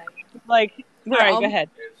I like. All right, go ahead.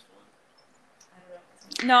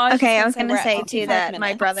 No, I was gonna say too 55 that my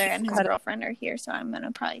minutes. brother and his girlfriend are here, so I'm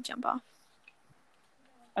gonna probably jump off.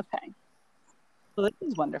 Okay. Well, this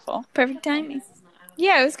is wonderful. Perfect timing.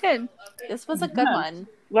 Yeah, it was good. This was a good one.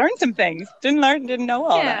 Learned some things. Didn't know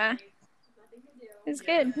all that. Yeah, it was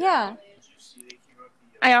good. Yeah.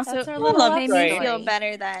 I also That's our little love made story. me feel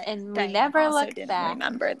better that And we Diane never also looked didn't back.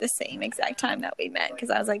 remember the same exact time that we met,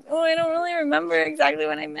 because I was like, oh, I don't really remember exactly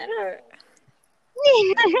when I met her.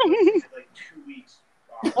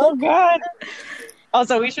 Oh God.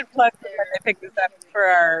 Also, we should plug when they pick this up for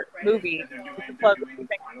our movie. We should plug when we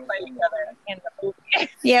pick each other in the movie.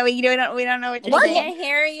 Yeah, we don't know what you're What? saying. Can't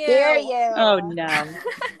hear you. Hear you. Oh no.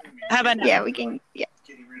 How about now? Yeah, we can. Yeah.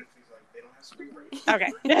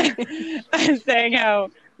 Okay. I'm saying how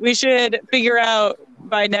we should figure out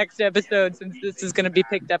by next episode, since this is going to be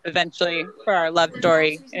picked up eventually for our love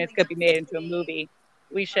story and it's going to be made into a movie,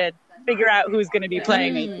 we should figure out who's going to be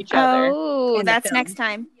playing each other. Oh, in the that's film. next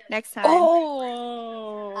time. Next time.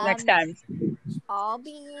 Oh. Next time. I'll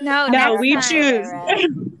be. No, No, next we time. choose.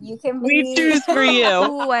 You can be. We choose for you.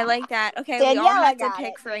 Ooh, I like that. Okay, we all Daniela have to got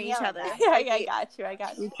pick it. for each Daniela other. got Yeah, I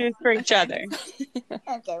got you. We choose for each other.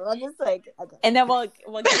 Okay, we'll just like. Okay. And then we'll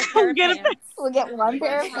get a pair of Get a pants. We'll get one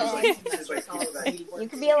pair of pants. You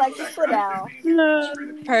can be Alexis Liddell.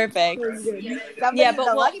 Perfect. Somebody, Yeah, but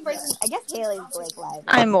the what- lucky person. I guess Haley's Blake Lively.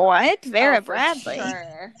 I'm what? Vera Oh, for Bradley.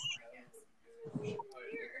 Sure.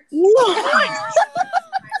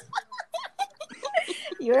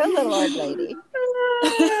 You're a little old lady.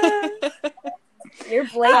 You're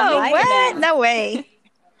Blake Oh, Lively what? now. No way.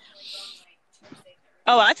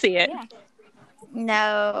 Oh, I see it. Yeah.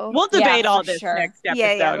 No. We'll debate Yeah, all for this sure. next episode.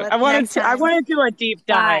 Yeah, I wanted next to. I time. want to do a deep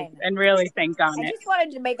dive Fine. and really think on I it. just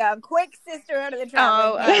wanted to make a quick sister out of the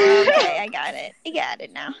Oh, traffic. okay. I got it. I got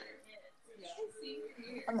it now.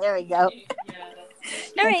 There we go. All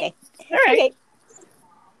right. Okay. All right. Okay.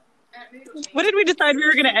 What did we decide we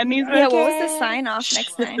were going to end these with? Yeah, what was the sign off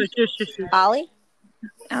next time? Ollie,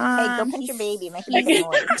 hey, go He's pinch your baby. Make some noise.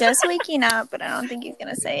 just waking up, but I don't think he's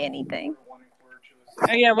gonna say anything.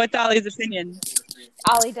 Oh yeah, what's Ollie's opinion?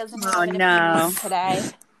 Ollie doesn't have Oh, an no. opinion today.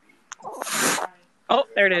 Oh,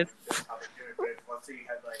 there it is.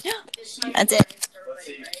 That's it.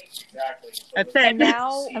 That's And it.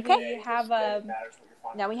 now Okay. we have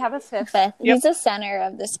a fifth. Beth, Yep. he's the center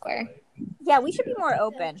of the square. Yeah, we should be more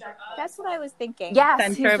open. That's what I was thinking. Yes,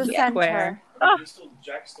 Center he's of the the center. square. Oh,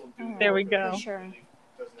 there we go. For sure.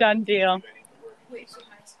 Done deal.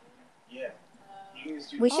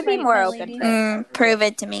 We should be more open to Prove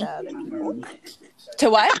it to me. other people. To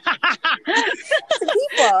what?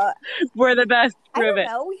 People. We're the best. I Prove don't it.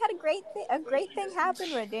 know. We had a great thing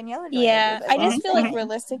happen with Daniela. joined Yeah, us. I just feel like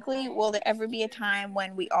realistically, will there ever be a time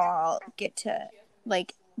when we all get to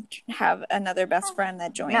like have another best friend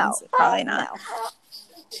that joins? No. Probably not. No.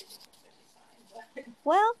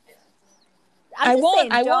 Well, I I'm just won't.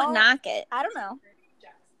 saying, I won't don't- knock it. I don't know.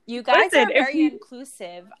 You guys Listen, are if very you-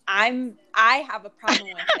 inclusive. I have a problem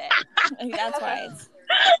with it. Like, that's why it's.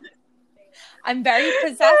 I'm very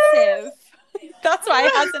possessive. That's why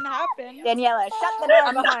it hasn't happened. Daniela, shut the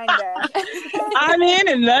door behind her. I'm in,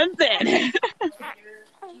 and that's it.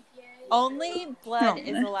 Only blood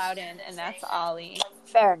is allowed in, and that's Ollie.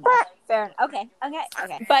 Fair enough. Okay.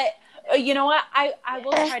 But you know what? I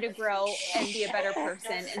will try to grow and be a better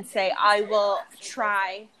person and say I will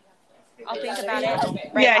try. I'll think about it.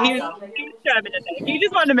 Right, Yeah, he Ollie? was driving it. He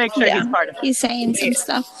just wanted to make sure he's part of it. He's saying some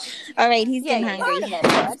stuff. All right, he's getting Part of hungry. it,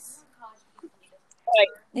 bud.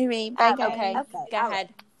 All right, bye guys. Okay, Okay. go ahead.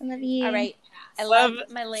 I love you. All right. I Love-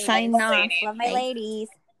 love my lady. Sign off. Love my ladies.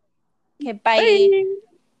 Okay, bye.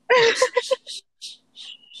 Bye.